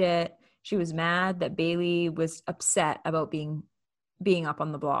talking shit. She was mad that Bailey was upset about being up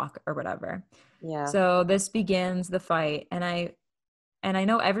on the block or whatever. Yeah. So this begins the fight, and I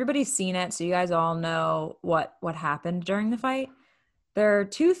know everybody's seen it, so you guys all know what happened during the fight. There are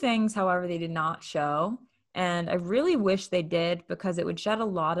two things, however, they did not show, and I really wish they did because it would shed a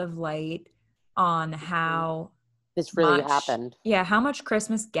lot of light on how this really happened. Yeah, how much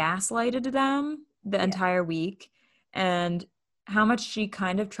Christmas gaslighted them the entire week, and how much she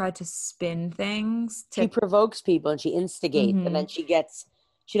kind of tried to spin things. She provokes people and she instigates, and then she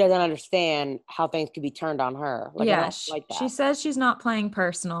doesn't understand how things could be turned on her. Like, yeah, like that. She says she's not playing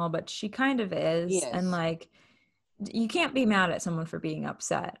personal, but she kind of is. Yes. And like, you can't be mad at someone for being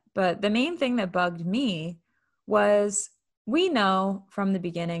upset. But the main thing that bugged me was, we know from the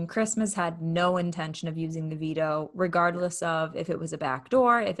beginning, Christmas had no intention of using the veto, regardless of if it was a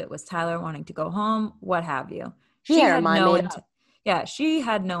backdoor, if it was Tyler wanting to go home, what have you. She had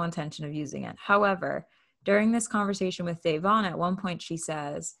no intention of using it. However, during this conversation with Da'Vonne, at one point she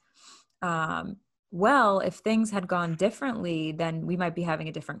says, well, if things had gone differently, then we might be having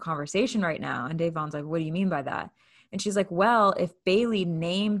a different conversation right now. And Da'Vonne's like, what do you mean by that? And she's like, well, if Bailey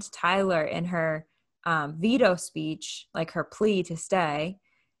named Tyler in her veto speech, like her plea to stay,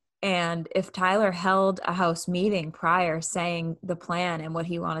 and if Tyler held a house meeting prior saying the plan and what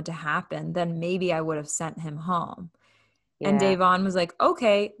he wanted to happen, then maybe I would have sent him home. Yeah. And Da'Vonne was like,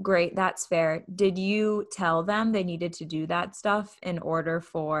 okay, great, that's fair. Did you tell them they needed to do that stuff in order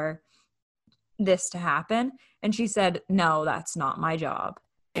for this to happen? And she said, no, that's not my job.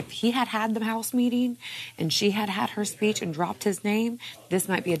 If he had the house meeting and she had her speech and dropped his name, this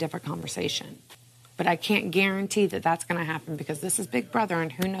might be a different conversation. But I can't guarantee that that's going to happen, because this is Big Brother,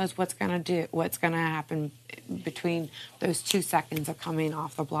 and who knows what's going to happen between those 2 seconds of coming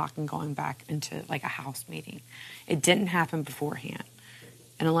off the block and going back into like a house meeting. It didn't happen beforehand.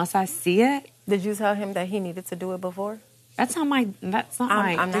 And unless I see it. Did you tell him that he needed to do it before? That's not my I'm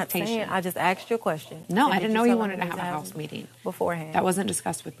dictation. Not saying, I just asked you a question. No, I didn't know he wanted to have a house meeting beforehand. That wasn't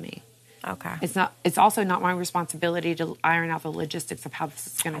discussed with me. Okay. It's also not my responsibility to iron out the logistics of how this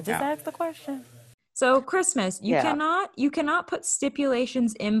is going to go. I just asked the question. So Christmas, you cannot put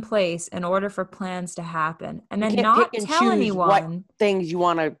stipulations in place in order for plans to happen, and then not tell anyone what things you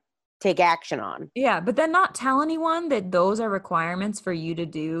want to take action on. Yeah, but then not tell anyone that those are requirements for you to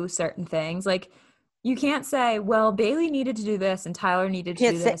do certain things. Like, you can't say, well, Bailey needed to do this and Tyler needed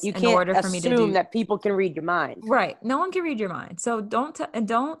to do this in order for me to do. You can't assume that people can read your mind. Right. No one can read your mind. So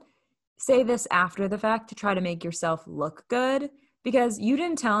don't say this after the fact to try to make yourself look good, because you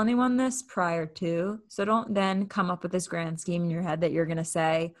didn't tell anyone this prior to. So don't then come up with this grand scheme in your head that you're going to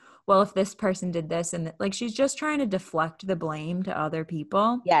say, well, if this person did this, and like, she's just trying to deflect the blame to other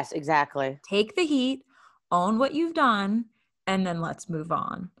people. Yes, exactly. Take the heat, own what you've done, and then let's move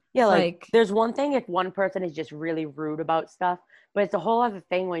on. Yeah, like there's one thing if one person is just really rude about stuff, but it's a whole other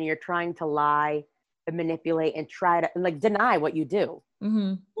thing when you're trying to lie and manipulate and try to like deny what you do.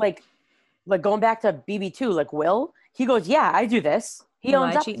 Mm-hmm. Like going back to BB2, like Will, he goes, yeah, I do this. He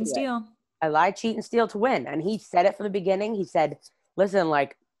owns up cheat, to and it. Steal. I lie, cheat, and steal to win. And he said it from the beginning. He said, listen,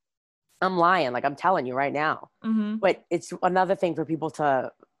 like, I'm lying. Like, I'm telling you right now. Mm-hmm. But it's another thing for people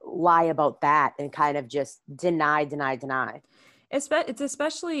to lie about that and kind of just deny. It's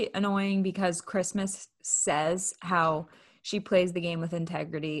especially annoying because Christmas says how she plays the game with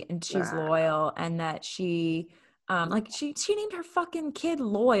integrity and she's loyal, and that she she named her fucking kid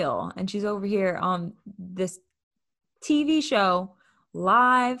Loyal, and she's over here on this TV show,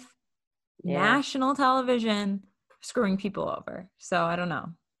 live, national television, screwing people over. So I don't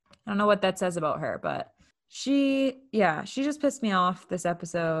know what that says about her, but she just pissed me off this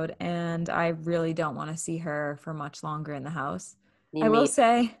episode, and I really don't want to see her for much longer in the house. I will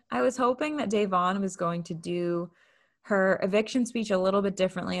say, I was hoping that Da'Vonne was going to do her eviction speech a little bit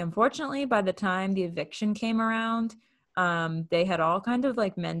differently. Unfortunately, by the time the eviction came around, they had all kind of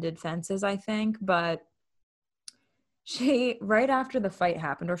like mended fences, I think. But she, right after the fight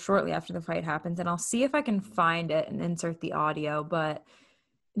happened, or shortly after the fight happened, and I'll see if I can find it and insert the audio, but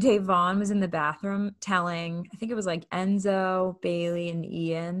Da'Vonne was in the bathroom telling, I think it was like Enzo, Bailey, and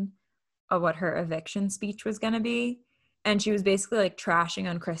Ian what her eviction speech was going to be. And she was basically like trashing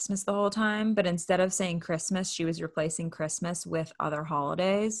on Christmas the whole time. But instead of saying Christmas, she was replacing Christmas with other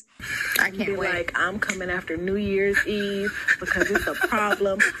holidays. I can't be like, I'm coming after New Year's Eve because it's a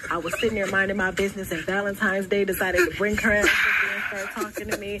problem. I was sitting there minding my business, and Valentine's Day decided to bring her ass up there and start talking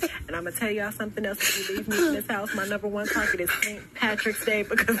to me. And I'm going to tell y'all something else. If you leave me in this house, my number one target is St. Patrick's Day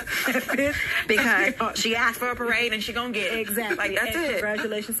because she asked for a parade and she going to get it. Exactly. Like, that's it.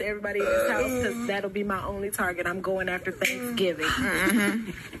 Congratulations to everybody in this house, because that'll be my only target. I'm going after Thanksgiving.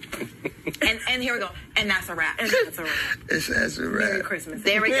 Mm-hmm. and here we go. And that's a wrap. That's a wrap. That's a wrap. Merry Christmas.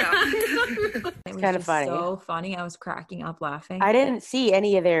 There we go. It was kind of funny. So funny. I was cracking up laughing. I didn't see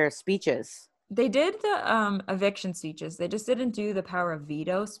any of their speeches. They did the eviction speeches. They just didn't do the power of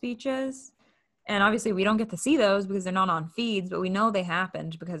veto speeches. And obviously we don't get to see those because they're not on feeds, but we know they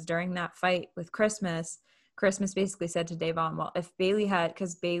happened because during that fight with Christmas basically said to Da'Vonne, well, if Bailey had,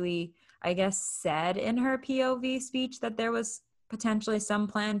 because Bailey, I guess, said in her POV speech that there was potentially some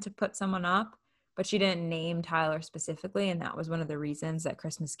plan to put someone up, but she didn't name Tyler specifically. And that was one of the reasons that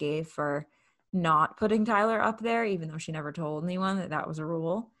Christmas gave for not putting Tyler up there, even though she never told anyone that that was a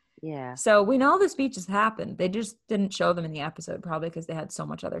rule. Yeah. So we know the speeches happened. They just didn't show them in the episode, probably because they had so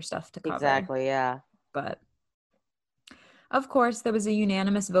much other stuff to cover. Exactly, yeah. But of course, there was a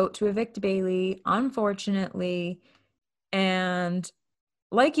unanimous vote to evict Bailey, unfortunately. And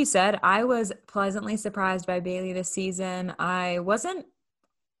like you said, I was pleasantly surprised by Bailey this season. I wasn't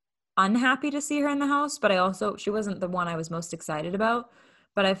unhappy to see her in the house, but she wasn't the one I was most excited about.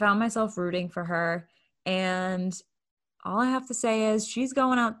 But I found myself rooting for her. And all I have to say is she's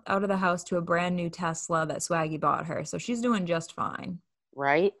going out of the house to a brand new Tesla that Swaggy bought her. So she's doing just fine.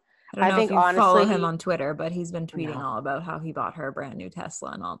 Right? I don't know if you follow him on Twitter, but he's been tweeting all about how he bought her a brand new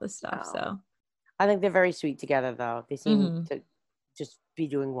Tesla and all this stuff. So I think they're very sweet together, though. They seem to just be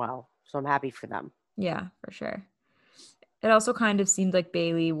doing well. So I'm happy for them. Yeah, for sure. It also kind of seemed like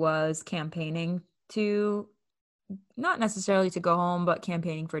Bailey was campaigning to, not necessarily to go home, but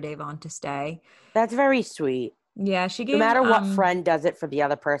campaigning for Da'Vonne to stay. That's very sweet. Yeah, she gave. No matter what friend does it for the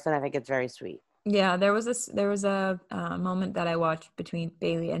other person, I think it's very sweet. Yeah, there was a moment that I watched between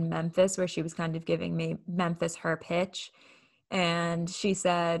Bailey and Memphis where she was kind of giving Memphis her pitch, and she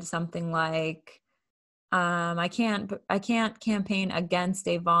said something like, I can't campaign against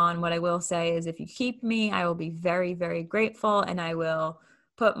Da'Vonne. What I will say is if you keep me, I will be very, very grateful, and I will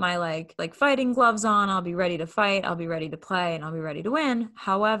put my like fighting gloves on. I'll be ready to fight. I'll be ready to play, and I'll be ready to win.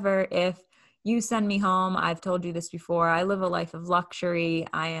 However, if you send me home, I've told you this before, I live a life of luxury.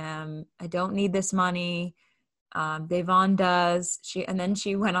 I don't need this money. Da'Vonne does. And then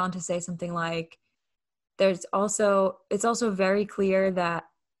she went on to say something like, it's also very clear that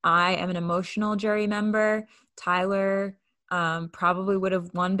I am an emotional jury member. Tyler probably would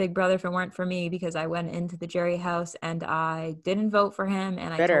have won Big Brother if it weren't for me, because I went into the jury house and I didn't vote for him,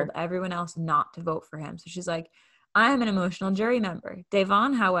 and I told everyone else not to vote for him. So she's like, I am an emotional jury member.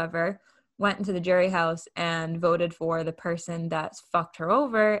 Da'Vonne, however, went into the jury house and voted for the person that fucked her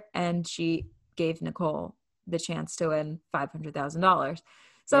over, and she gave Nicole the chance to win $500,000.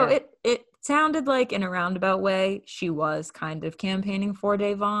 So it sounded like, in a roundabout way, she was kind of campaigning for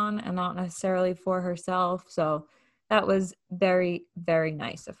Da'Vonne and not necessarily for herself. So that was very, very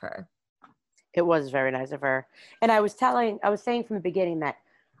nice of her. It was very nice of her. And I was saying from the beginning that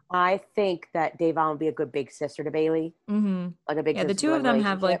I think that Da'Vonne would be a good big sister to Bailey. Mm-hmm. Like a big sister. The two of them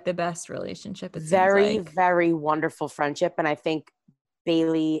have like the best relationship. Very, very wonderful friendship. And I think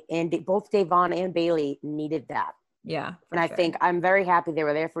Bailey and both Da'Vonne and Bailey needed that. Yeah. And I think I'm very happy they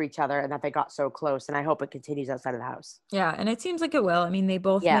were there for each other and that they got so close. And I hope it continues outside of the house. Yeah. And it seems like it will. I mean, they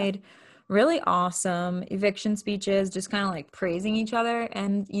both made really awesome eviction speeches, just kind of like praising each other.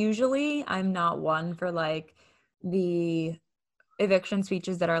 And usually I'm not one for like the eviction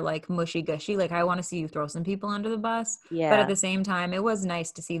speeches that are like mushy gushy. Like, I want to see you throw some people under the bus. Yeah. But at the same time, it was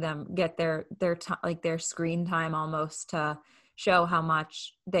nice to see them get their screen time almost to show how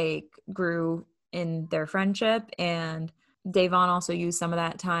much they grew in their friendship. And Da'Vonne also used some of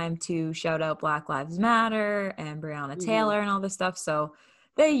that time to shout out Black Lives Matter and Breonna Taylor and all this stuff. So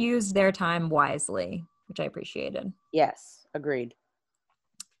they used their time wisely, which I appreciated. Yes, agreed.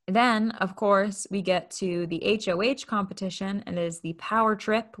 Then, of course, we get to the HOH competition, and it is the Power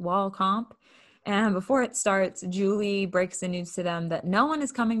Trip Wall Comp. And before it starts, Julie breaks the news to them that no one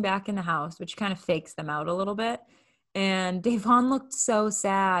is coming back in the house, which kind of fakes them out a little bit. And Da'Vonne looked so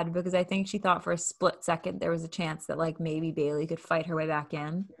sad because I think she thought for a split second there was a chance that like maybe Bailey could fight her way back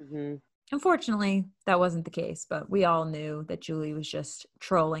in. Mm-hmm. Unfortunately, that wasn't the case, but we all knew that Julie was just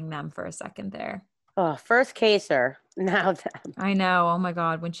trolling them for a second there. Oh, first Kaysar. Now them. I know. Oh my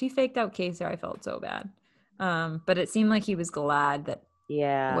God. When she faked out Kaysar, I felt so bad. But it seemed like he was glad that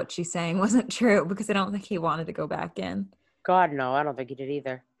what she's saying wasn't true, because I don't think he wanted to go back in. God, no. I don't think he did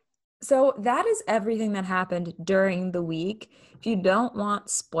either. So that is everything that happened during the week. If you don't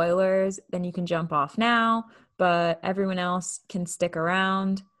want spoilers, then you can jump off now, but everyone else can stick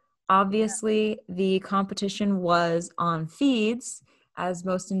around. Obviously, the competition was on feeds, as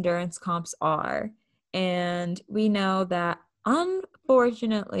most endurance comps are. And we know that,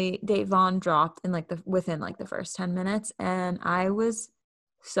 unfortunately, Da'Vonne dropped in within the first 10 minutes, and I was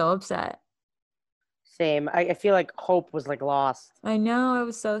so upset. Same. I feel like hope was lost. I know. I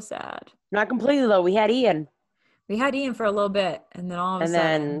was so sad. Not completely though. We had Ian. We had Ian for a little bit, and then all of a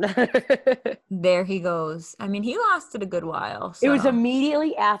sudden, there he goes. I mean, he lasted a good while. So. It was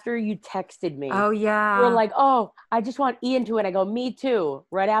immediately after you texted me. Oh, yeah. You were like, oh, I just want Ian to win. I go, me too.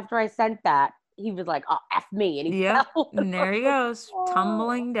 Right after I sent that, he was like, oh, F me. And he fell. And there he goes,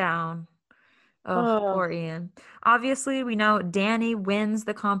 tumbling down. Oh, poor Ian. Obviously, we know Danny wins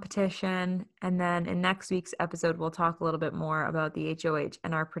the competition. And then in next week's episode, we'll talk a little bit more about the HOH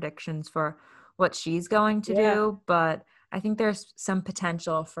and our predictions for what she's going to do. But I think there's some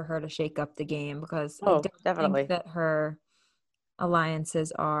potential for her to shake up the game because I don't think that her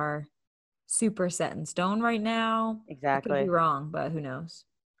alliances are super set in stone right now. Exactly. I could be wrong, but who knows?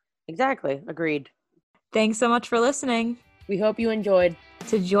 Exactly. Agreed. Thanks so much for listening. We hope you enjoyed.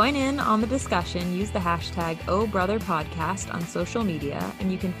 To join in on the discussion, use the hashtag #OhBrotherPodcast on social media,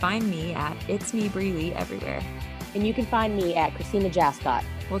 and you can find me at It's Me Bree Lee everywhere. And you can find me at Christina Jascott.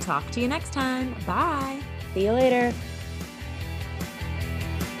 We'll talk to you next time. Bye. See you later.